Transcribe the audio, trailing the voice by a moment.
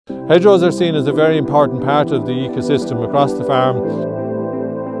Hedgerows are seen as a very important part of the ecosystem across the farm.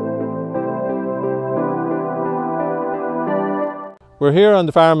 We're here on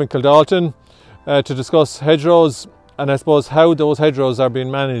the farm in Kildalton to discuss hedgerows and I suppose how those hedgerows are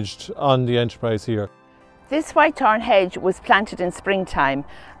being managed on the enterprise here. This whitethorn hedge was planted in springtime,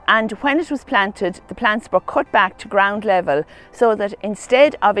 and when it was planted the plants were cut back to ground level so that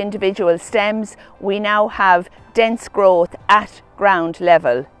instead of individual stems we now have dense growth at ground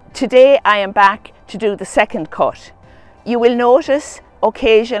level. Today I am back to do the second cut. You will notice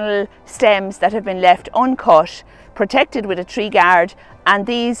occasional stems that have been left uncut, protected with a tree guard, and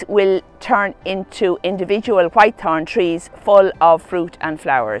these will turn into individual whitethorn trees full of fruit and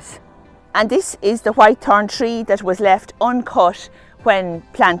flowers. And this is the whitethorn tree that was left uncut when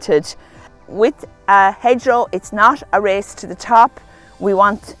planted. With a hedgerow, it's not a race to the top. We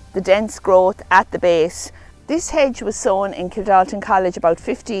want the dense growth at the base. This hedge was sown in Kildalton College about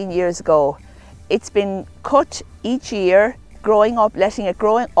 15 years ago. It's been cut each year, growing up, letting it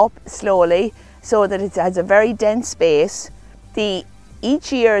grow up slowly so that it has a very dense base.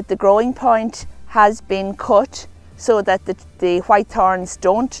 Each year the growing point has been cut so that the whitethorns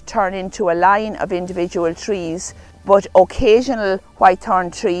don't turn into a line of individual trees, but occasional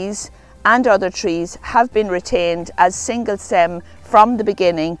whitethorn trees and other trees have been retained as single stem from the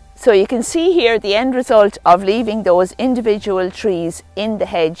beginning. So you can see here the end result of leaving those individual trees in the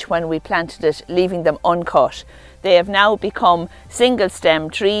hedge when we planted it, leaving them uncut. They have now become single stem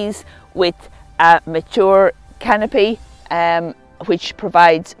trees with a mature canopy which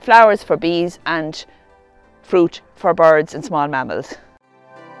provides flowers for bees and fruit for birds and small mammals.